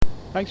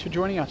Thanks for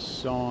joining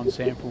us on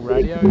Sample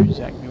Radio.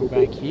 Zach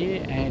Milbank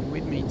here, and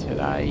with me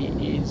today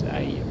is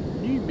a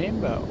new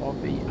member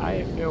of the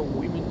AFL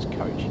Women's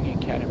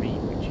Coaching Academy,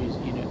 which is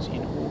in its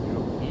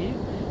inaugural year,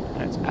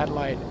 and it's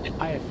Adelaide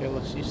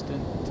AFL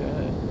assistant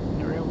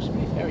Narelle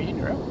Smith. How are you,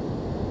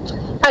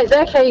 Narelle? Hey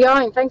Zach, how you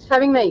going? Thanks for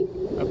having me.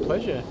 A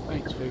pleasure.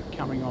 Thanks for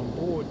coming on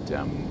board.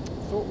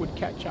 Thought we'd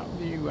catch up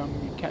with you.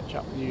 Catch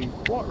up with you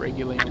quite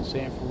regularly on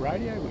Sample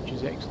Radio, which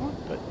is excellent.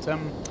 But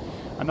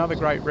another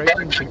great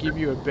reason to give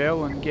you a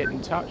bell and get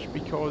in touch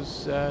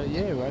because,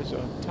 as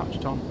I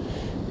touched on,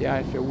 the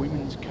AFL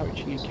Women's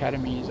Coaching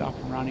Academy is up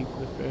and running for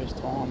the first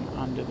time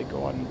under the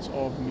guidance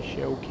of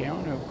Michelle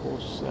Cowan, who, of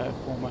course,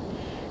 former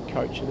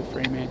coach of the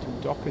Fremantle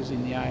Dockers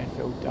in the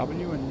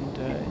AFLW, and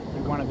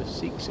you're one of the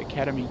 6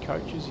 academy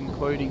coaches,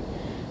 including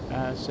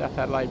South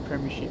Adelaide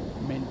Premiership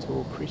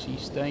mentor Chrissy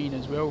Steen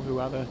as well, who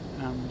other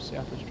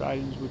South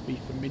Australians would be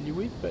familiar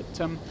with. But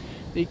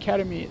the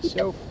academy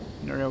itself,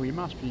 Narelle, you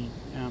must be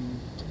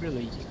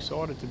really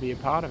excited to be a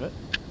part of it.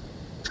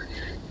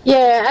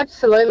 Yeah,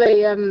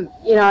 absolutely.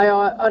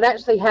 I'd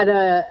actually had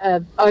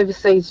a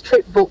overseas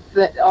trip booked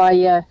that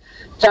I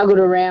juggled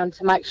around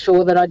to make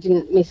sure that I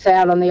didn't miss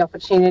out on the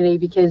opportunity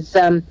because,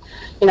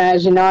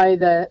 as you know,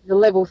 the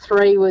level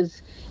 3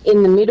 was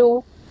in the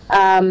middle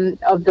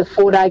of the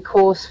 4-day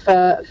course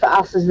for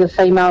us as the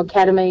female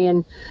academy,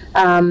 and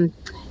an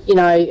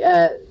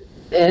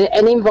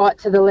invite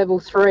to the level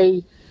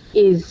 3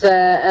 is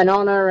an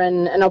honour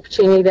and an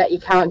opportunity that you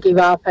can't give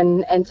up,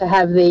 and to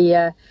have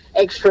the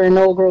extra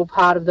inaugural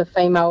part of the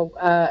female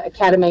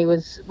academy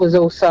was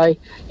also,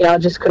 I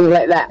just couldn't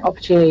let that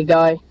opportunity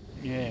go.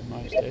 Yeah,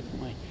 most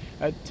definitely.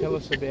 Tell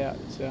us about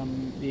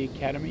the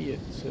academy.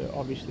 It's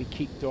obviously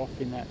kicked off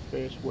in that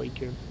first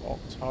week of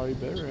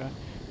October.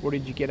 What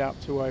did you get up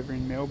to over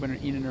in Melbourne,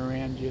 in and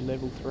around your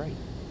level 3?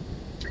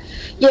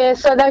 Yeah,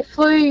 so they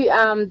flew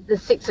the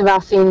 6 of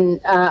us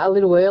in a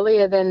little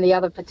earlier than the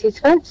other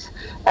participants.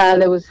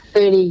 There was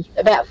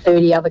about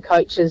 30 other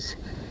coaches,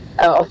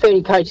 or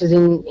 30 coaches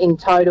in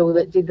total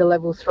that did the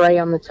level 3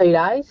 on the 2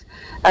 days.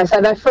 So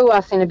they flew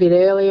us in a bit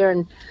earlier,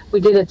 and we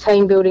did a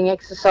team building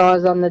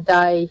exercise on the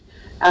day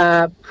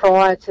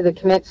prior to the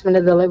commencement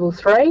of the level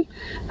 3.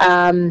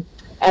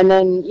 And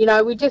then,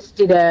 we just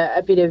did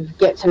a bit of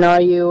get to know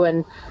you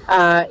and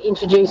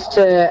introduced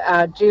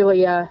to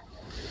Julia,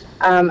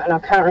 and I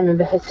can't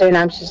remember her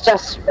surname. She's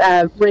just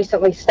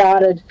recently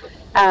started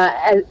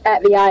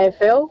at the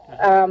AFL.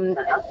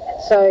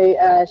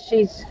 So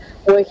she's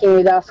working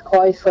with us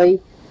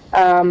closely.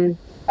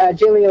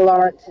 Julia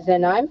Lawrence is her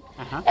name.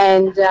 Uh-huh.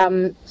 And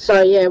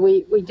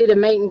we did a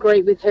meet and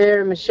greet with her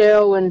and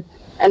Michelle, and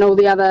all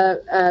the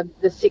other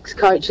the 6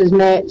 coaches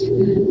met,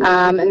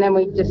 and then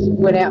we just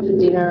went out for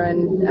dinner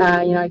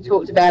and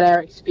talked about our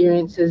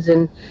experiences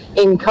and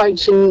in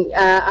coaching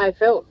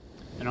AFL.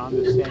 And I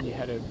understand you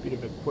had a bit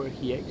of a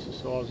quirky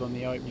exercise on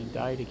the opening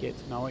day to get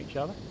to know each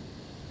other.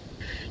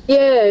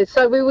 Yeah,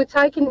 so we were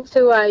taken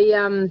to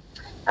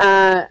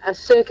a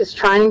circus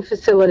training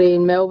facility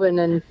in Melbourne,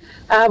 and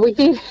we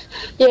did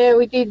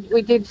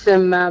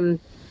some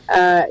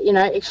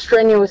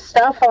extraneous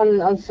stuff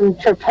on some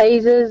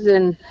trapezes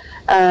and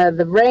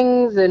the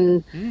rings,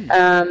 and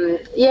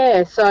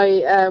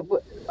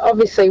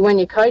obviously when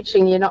you're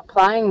coaching you're not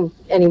playing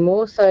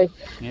anymore, so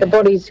the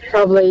body's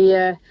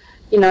probably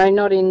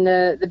not in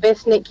the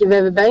best nick you've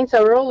ever been.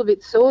 So we're all a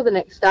bit sore the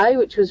next day,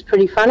 which was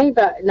pretty funny.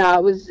 But no,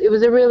 it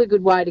was a really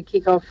good way to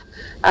kick off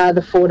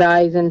the 4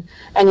 days, and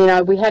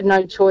we had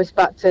no choice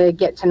but to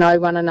get to know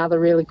one another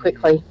really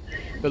quickly.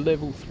 The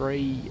level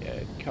 3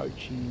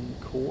 coaching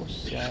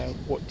course,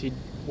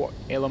 what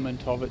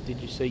element of it did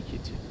you sink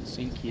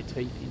your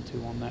teeth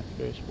into on that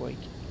first week?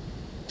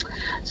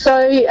 So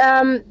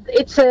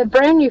it's a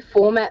brand new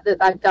format that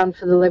they've done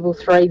for the level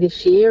 3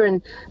 this year,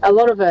 and a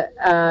lot of it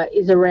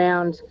is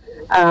around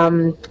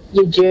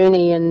your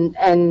journey and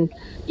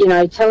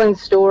telling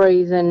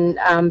stories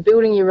and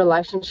building your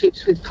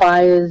relationships with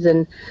players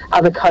and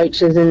other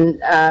coaches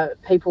and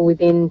people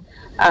within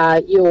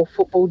your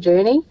football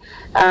journey.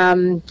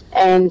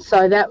 And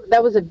so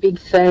that was a big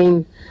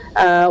theme.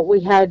 We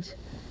had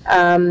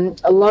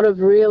a lot of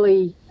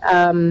really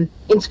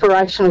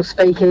inspirational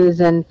speakers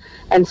and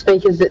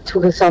speakers that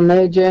took us on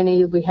their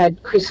journey. We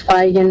had Chris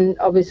Fagan,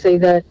 obviously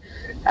the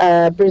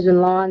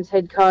Brisbane Lions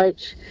head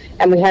coach,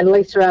 and we had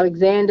Lisa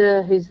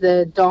Alexander, who's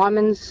the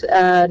Diamonds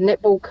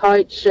netball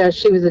coach.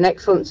 She was an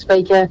excellent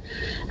speaker.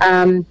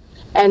 And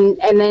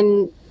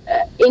then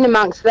in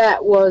amongst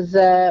that was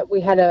we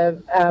had a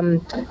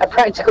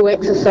practical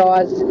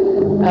exercise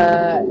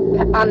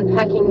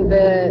unpacking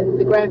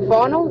the grand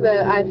final, the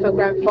AFL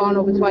grand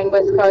final between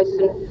West Coast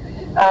and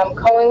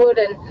Collingwood,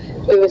 and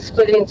we were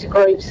split into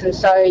groups, and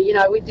so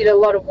we did a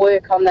lot of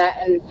work on that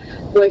and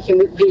working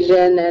with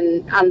vision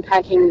and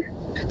unpacking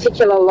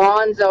particular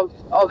lines of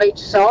each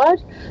side.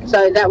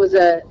 So that was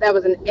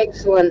an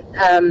excellent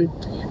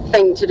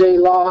thing to do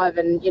live,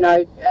 and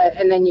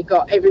and then you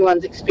got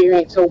everyone's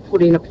experience all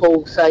put in a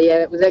pool. So yeah,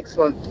 it was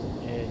excellent.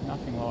 Yeah,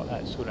 nothing like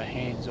that sort of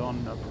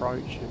hands-on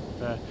approach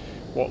of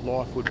what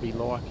life would be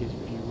like if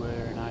you were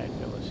an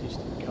AFL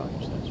assistant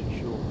coach.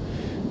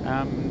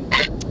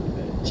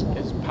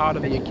 As part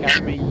of the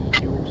academy,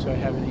 you also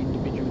have an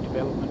individual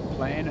development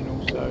plan and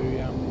also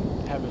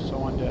have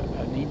assigned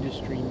an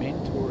industry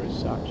mentor as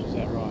such. Is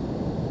that right?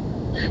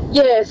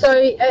 Yeah, so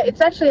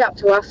it's actually up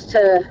to us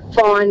to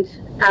find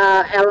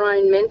our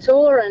own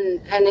mentor, and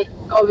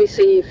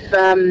obviously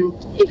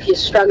if you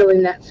struggle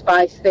in that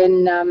space,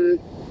 then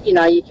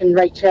you can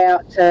reach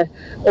out to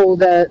all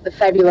the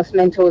fabulous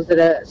mentors that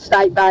are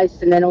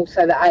state-based, and then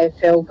also the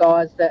AFL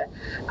guys that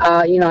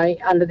are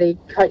under the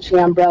coaching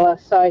umbrella.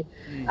 So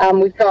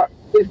we've got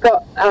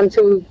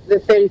until the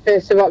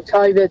 31st of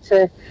October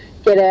to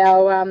get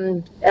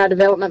our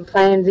development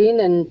plans in,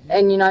 and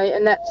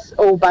that's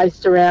all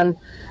based around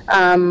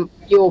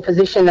your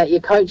position that you're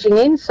coaching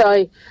in.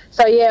 So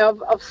yeah,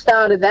 I've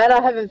started that.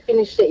 I haven't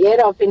finished it yet.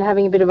 I've been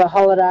having a bit of a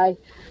holiday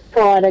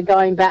prior to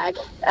going back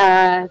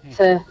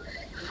to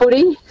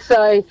footy.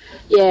 So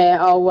yeah,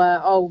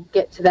 I'll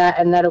get to that,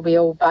 and that'll be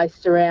all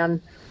based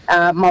around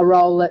my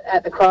role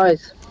at the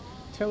Crows.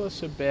 Tell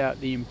us about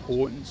the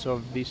importance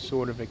of this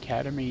sort of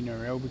academy,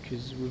 Narelle,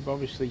 because we've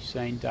obviously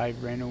seen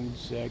Dave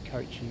Reynolds,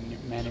 coaching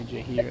manager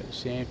here at the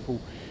SANFL,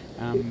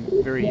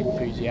 very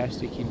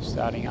enthusiastic in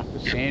starting up a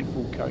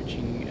SANFL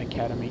coaching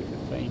academy for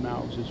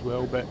females as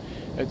well. But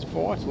it's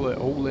vital at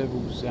all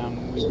levels.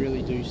 We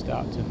really do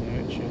start to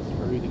nurture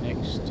through the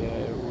next,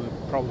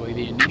 probably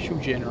the initial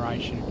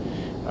generation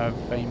of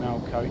female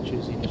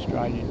coaches in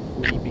Australian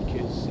footy,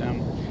 because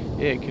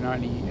it can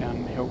only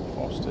help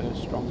foster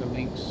stronger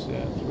links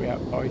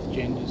throughout both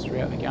genders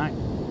throughout the game.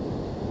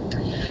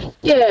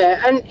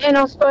 Yeah, and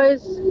I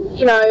suppose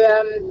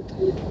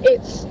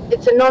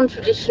it's a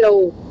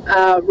non-traditional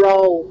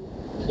role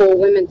for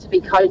women to be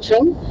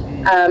coaching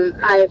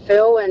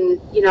AFL, and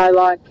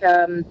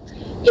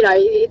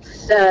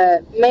it's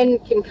men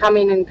can come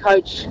in and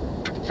coach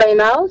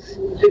females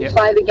who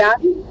play the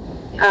game,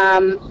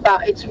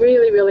 but it's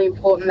really, really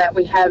important that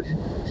we have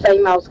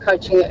females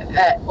coaching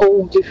at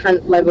all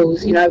different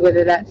levels,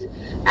 whether that's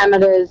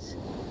amateurs,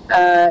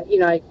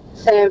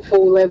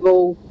 SANFL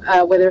level,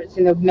 whether it's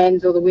in the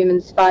men's or the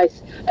women's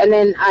space, and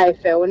then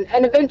AFL.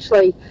 And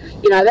eventually,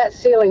 that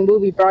ceiling will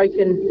be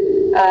broken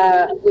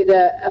with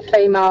a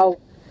female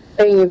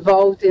being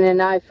involved in an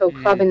AFL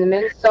club in the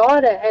men's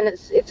side, and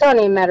it's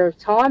only a matter of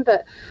time.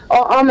 But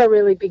I'm a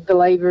really big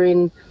believer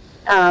in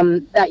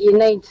that you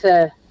need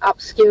to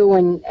upskill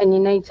and you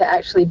need to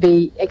actually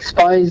be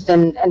exposed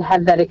and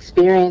have that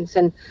experience.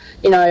 And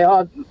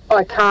I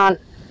can't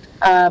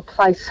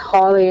place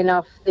highly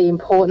enough the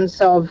importance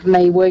of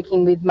me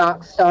working with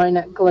Mark Stone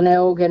at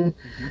Glenelg, and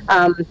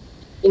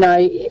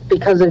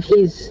because of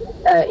his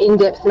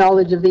in-depth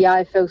knowledge of the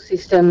AFL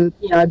system,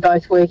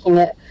 both working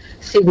at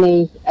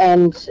Sydney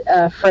and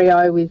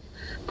Freo with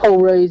Paul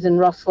Roos and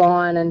Ross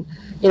Lyon, and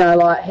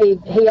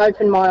he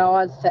opened my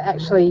eyes to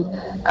actually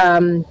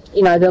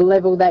the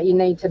level that you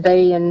need to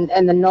be and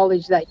the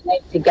knowledge that you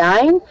need to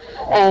gain,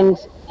 and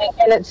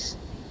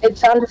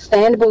it's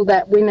understandable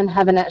that women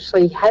haven't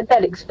actually had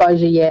that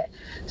exposure yet,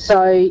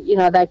 so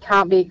they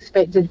can't be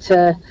expected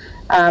to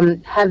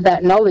have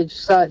that knowledge.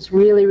 So it's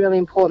really, really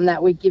important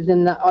that we give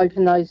them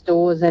open those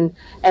doors and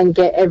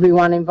get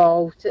everyone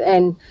involved,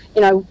 and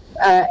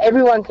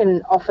everyone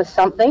can offer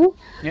something.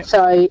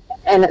 So,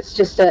 and it's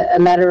just a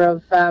matter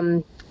of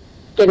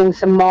getting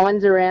some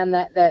minds around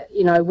that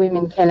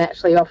women can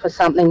actually offer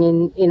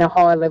something in a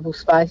higher level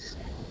space.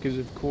 Because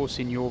of course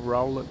in your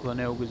role at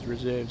Glenelg as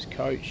reserves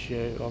coach,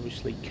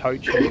 obviously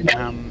coaching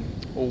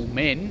all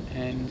men,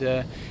 and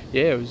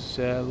it was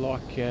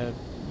like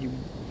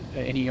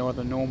any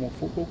other normal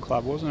football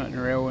club, wasn't it,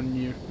 Narelle? And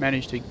you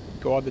managed to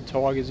guide the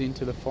Tigers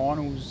into the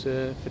finals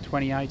for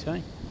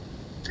 2018.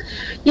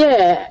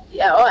 Yeah,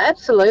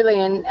 absolutely,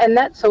 and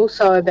that's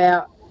also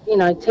about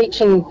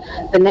teaching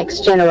the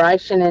next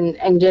generation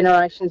and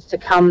generations to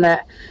come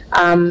that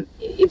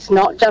it's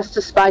not just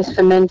a space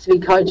for men to be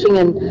coaching,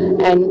 and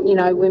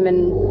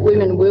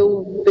women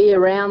will be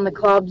around the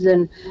clubs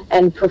and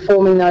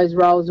performing those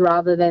roles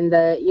rather than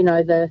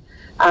the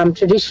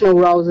traditional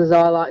roles, as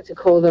I like to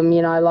call them,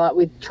 like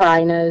with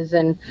trainers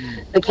and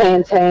the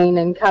canteen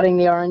and cutting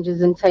the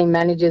oranges and team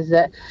managers,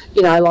 that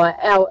like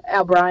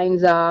our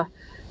brains are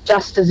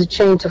just as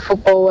attuned to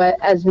football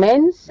as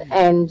men's,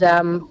 and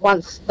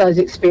once those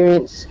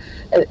experiences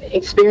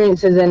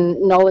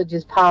and knowledge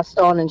is passed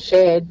on and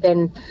shared,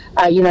 then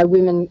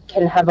women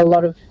can have a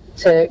lot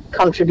to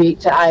contribute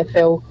to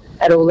AFL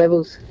at all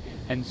levels.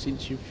 And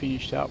since you've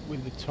finished up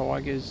with the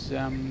Tigers,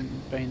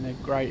 been the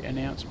great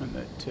announcement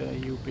that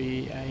you'll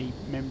be a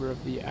member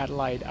of the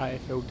Adelaide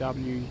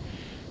AFLW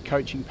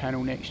coaching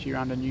panel next year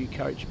under new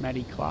coach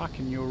Matty Clark,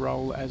 in your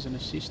role as an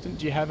assistant.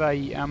 Do you have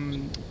a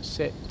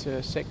set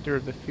sector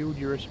of the field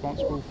you're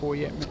responsible for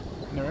yet,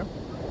 Narelle?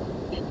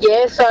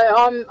 Yeah, so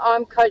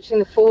I'm coaching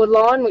the forward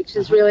line, which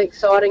is really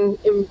exciting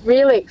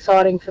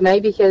for me,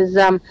 because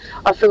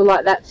I feel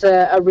like that's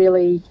a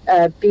really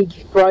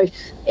big growth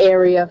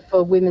area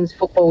for women's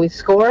football with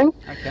scoring.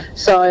 Okay.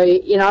 So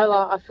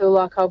I feel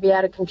like I'll be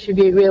able to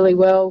contribute really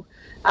well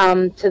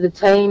to the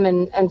team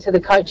and to the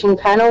coaching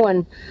panel.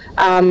 And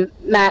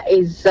Matt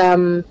is,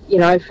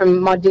 from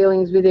my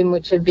dealings with him,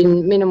 which have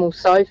been minimal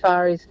so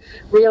far, is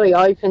really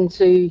open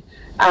to,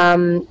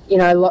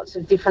 lots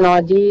of different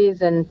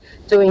ideas and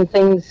doing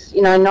things,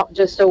 not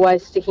just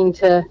always sticking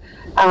to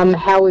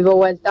how we've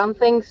always done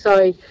things.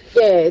 So,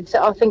 yeah,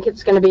 I think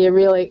it's going to be a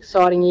really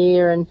exciting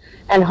year,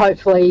 and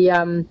hopefully,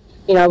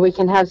 we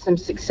can have some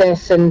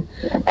success and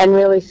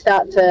really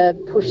start to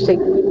push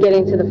to get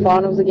into the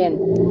finals again.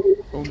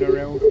 Well,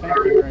 Narelle,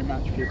 thank you very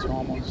much for your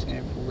time on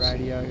SANFL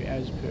Radio.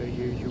 As per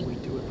usual, we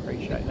do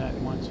appreciate that.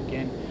 And once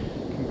again,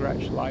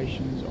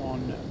 congratulations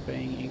on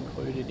being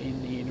included in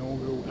the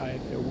inaugural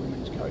AFL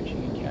Women's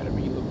Coaching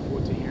Academy. Look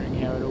forward to hearing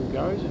how it all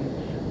goes,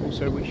 and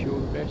also wish you all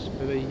the best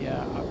for the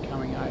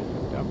upcoming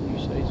AFLW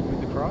season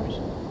with the Crows.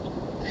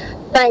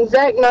 Thanks,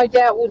 Zach. No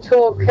doubt we'll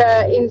talk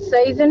in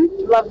season.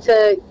 Love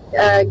to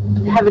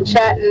have a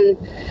chat and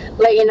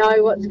let you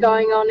know what's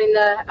going on in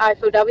the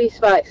AFLW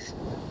space.